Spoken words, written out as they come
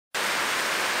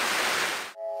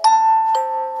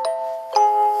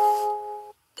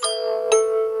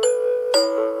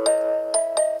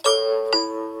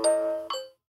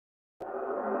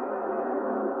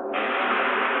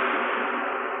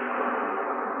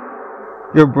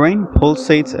Your brain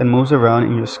pulsates and moves around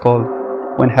in your skull.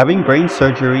 When having brain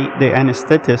surgery, the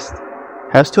anesthetist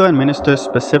has to administer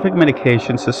specific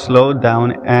medications to slow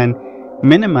down and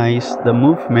minimize the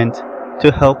movement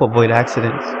to help avoid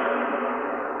accidents.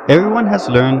 Everyone has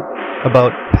learned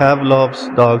about Pavlov's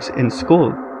dogs in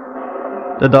school.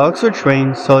 The dogs are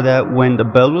trained so that when the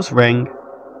bell was rang,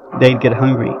 they'd get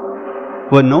hungry.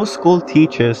 What no school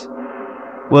teaches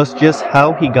was just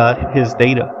how he got his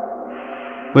data.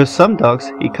 With some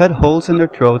dogs, he cut holes in their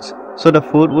throats so the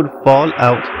food would fall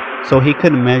out so he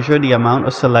could measure the amount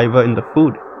of saliva in the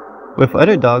food. With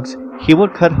other dogs, he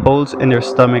would cut holes in their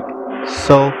stomach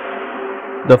so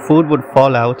the food would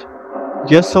fall out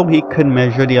just so he could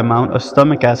measure the amount of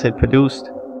stomach acid produced.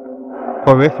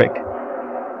 Horrific.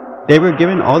 They were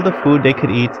given all the food they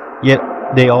could eat, yet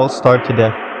they all starved to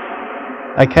death.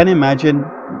 I can't imagine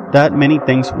that many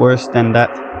things worse than that.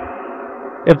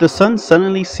 If the sun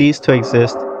suddenly ceased to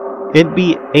exist, it'd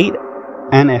be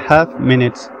 8.5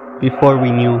 minutes before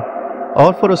we knew.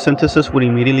 All photosynthesis would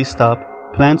immediately stop,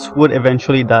 plants would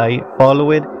eventually die,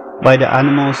 followed by the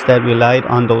animals that relied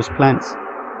on those plants.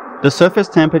 The surface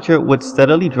temperature would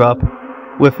steadily drop.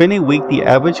 Within a week, the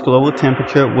average global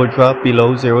temperature would drop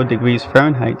below 0 degrees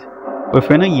Fahrenheit.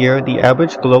 Within a year, the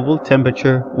average global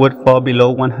temperature would fall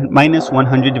below minus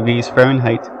 100 degrees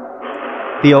Fahrenheit.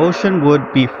 The ocean would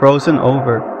be frozen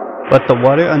over, but the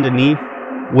water underneath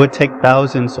would take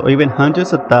thousands or even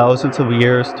hundreds of thousands of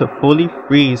years to fully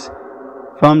freeze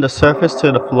from the surface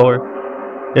to the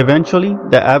floor. Eventually,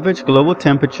 the average global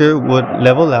temperature would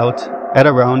level out at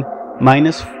around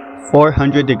minus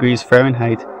 400 degrees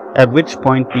Fahrenheit, at which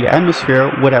point the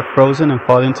atmosphere would have frozen and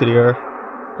fallen to the earth,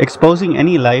 exposing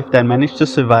any life that managed to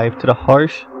survive to the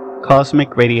harsh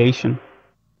cosmic radiation.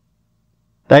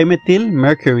 Dimethyl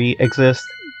mercury exists.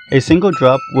 A single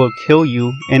drop will kill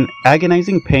you in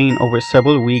agonizing pain over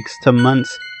several weeks to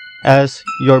months as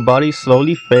your body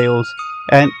slowly fails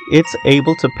and it's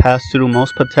able to pass through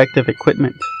most protective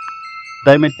equipment.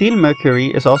 Dimethyl mercury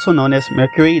is also known as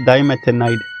mercury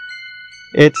dimethenide.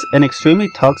 It's an extremely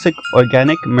toxic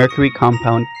organic mercury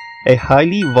compound, a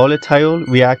highly volatile,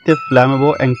 reactive,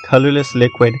 flammable, and colorless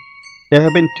liquid. There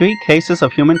have been 3 cases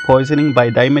of human poisoning by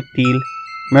dimethyl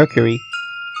mercury.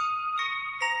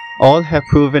 All have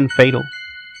proven fatal.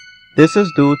 This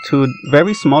is due to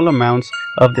very small amounts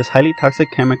of this highly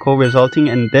toxic chemical resulting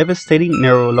in devastating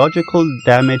neurological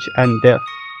damage and death.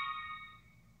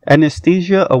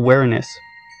 Anesthesia awareness.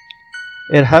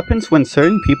 It happens when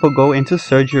certain people go into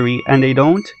surgery and they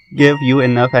don't give you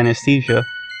enough anesthesia.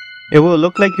 It will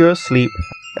look like you're asleep,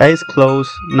 eyes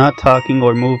closed, not talking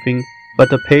or moving,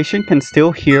 but the patient can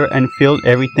still hear and feel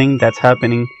everything that's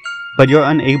happening, but you're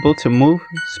unable to move,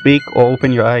 speak, or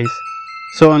open your eyes.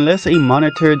 So unless a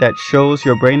monitor that shows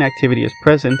your brain activity is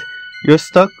present, you're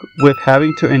stuck with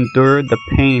having to endure the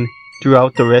pain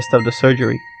throughout the rest of the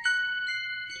surgery.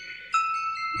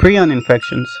 Prion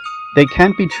infections. They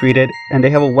can't be treated and they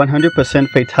have a 100%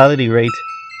 fatality rate,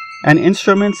 and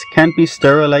instruments can't be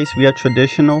sterilized via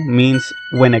traditional means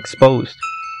when exposed.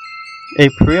 A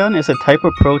prion is a type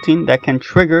of protein that can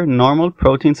trigger normal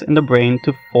proteins in the brain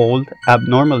to fold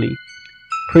abnormally.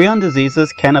 Prion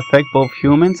diseases can affect both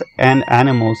humans and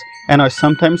animals and are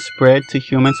sometimes spread to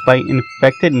humans by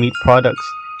infected meat products.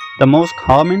 The most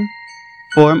common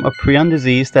form of prion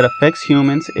disease that affects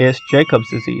humans is Jacob's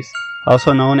disease,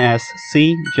 also known as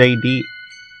CJD.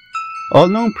 All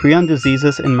known prion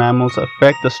diseases in mammals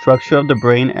affect the structure of the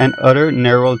brain and other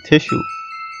neural tissue.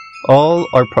 All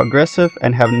are progressive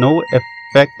and have no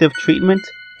effective treatment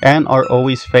and are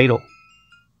always fatal.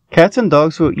 Cats and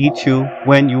dogs will eat you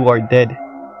when you are dead.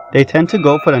 They tend to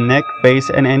go for the neck, face,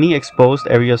 and any exposed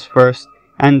areas first,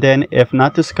 and then, if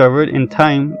not discovered in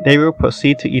time, they will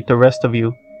proceed to eat the rest of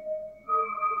you.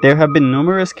 There have been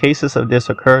numerous cases of this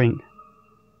occurring.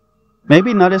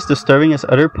 Maybe not as disturbing as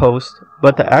other posts,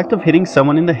 but the act of hitting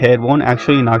someone in the head won't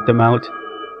actually knock them out.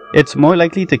 It's more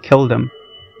likely to kill them.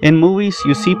 In movies,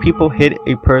 you see people hit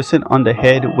a person on the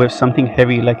head with something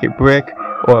heavy like a brick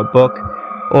or a book,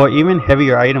 or even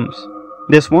heavier items.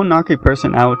 This won't knock a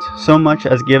person out so much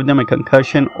as give them a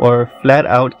concussion or flat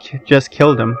out just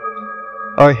kill them.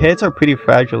 Our heads are pretty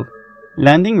fragile.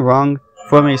 Landing wrong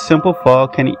from a simple fall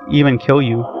can even kill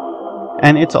you.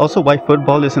 And it's also why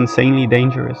football is insanely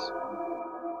dangerous.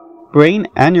 Brain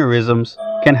aneurysms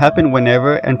can happen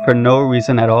whenever and for no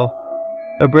reason at all.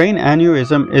 A brain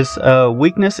aneurysm is a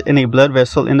weakness in a blood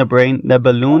vessel in the brain that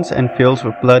balloons and fills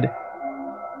with blood.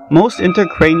 Most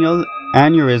intracranial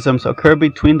aneurysms occur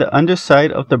between the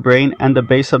underside of the brain and the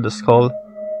base of the skull.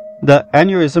 The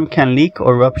aneurysm can leak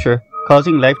or rupture,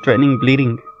 causing life-threatening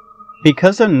bleeding.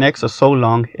 Because their necks are so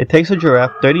long, it takes a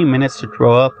giraffe 30 minutes to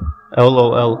throw up.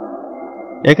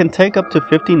 LOL. It can take up to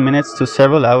 15 minutes to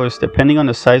several hours depending on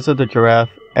the size of the giraffe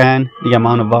and the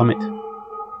amount of vomit.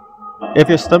 If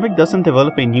your stomach doesn't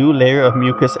develop a new layer of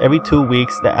mucus every 2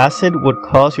 weeks, the acid would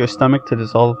cause your stomach to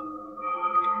dissolve.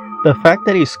 The fact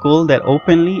that a school that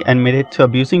openly admitted to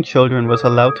abusing children was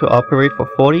allowed to operate for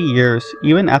 40 years,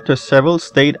 even after several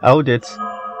state audits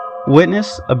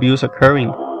witnessed abuse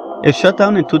occurring. It shut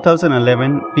down in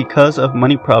 2011 because of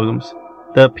money problems.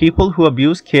 The people who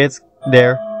abused kids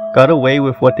there got away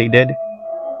with what they did.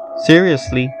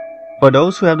 Seriously, for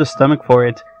those who have the stomach for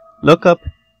it, look up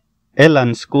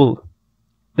Elan School.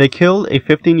 They killed a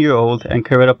 15-year-old and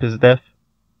covered up his death.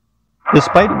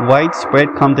 Despite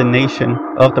widespread condemnation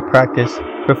of the practice,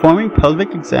 performing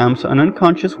pelvic exams on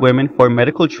unconscious women for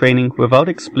medical training without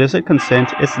explicit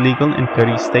consent is legal in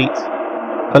 30 states.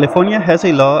 California has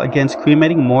a law against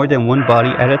cremating more than one body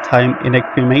at a time in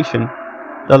a cremation.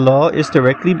 The law is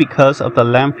directly because of the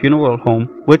Lamb Funeral Home,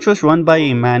 which was run by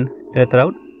a man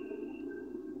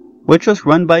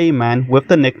with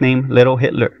the nickname Little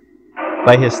Hitler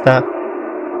by his staff,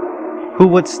 who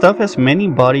would stuff as many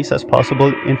bodies as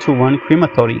possible into one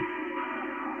crematory,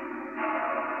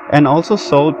 and also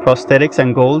sold prosthetics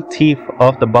and gold teeth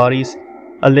off the bodies,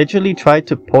 allegedly tried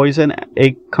to poison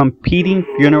a competing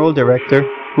funeral director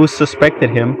who suspected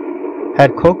him,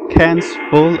 had Coke cans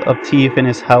full of teeth in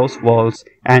his house walls,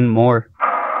 and more.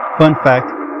 Fun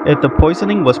fact, if the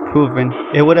poisoning was proven,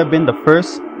 it would have been the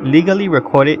first legally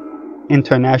recorded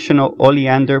international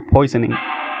oleander poisoning.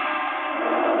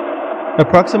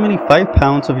 Approximately 5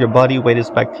 pounds of your body weight is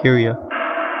bacteria.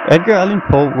 Edgar Allan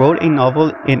Poe wrote a novel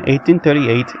in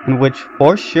 1838 in which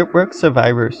 4 shipwreck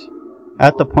survivors,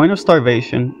 at the point of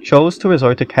starvation, chose to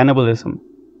resort to cannibalism.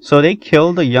 So they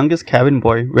killed the youngest cabin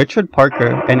boy, Richard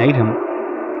Parker, and ate him.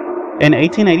 In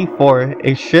 1884,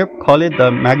 a ship called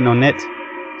the Magnonet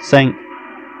sank.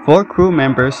 4 crew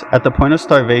members, at the point of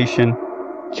starvation,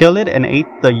 killed it and ate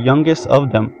the youngest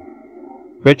of them,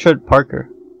 Richard Parker.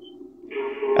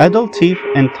 Adult teeth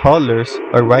and toddlers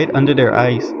are right under their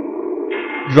eyes.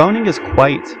 Drowning is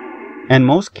quiet, and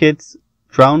most kids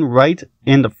drown right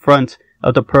in the front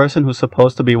of the person who's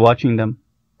supposed to be watching them.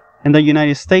 In the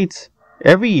United States,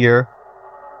 every year,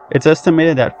 it's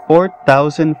estimated that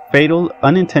 4,000 fatal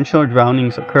unintentional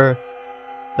drownings occur.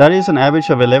 That is an average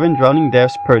of 11 drowning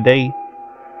deaths per day.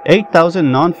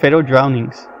 8,000 non-fatal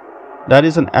drownings. That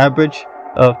is an average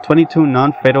of 22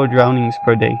 non-fatal drownings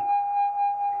per day.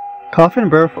 Coffin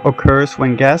birth occurs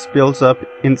when gas builds up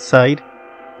inside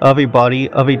of a body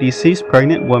of a deceased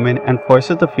pregnant woman and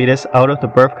forces the fetus out of the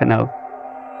birth canal.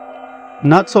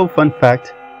 Not so fun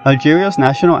fact, Algeria's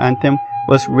national anthem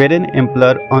was written in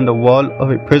blood on the wall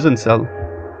of a prison cell.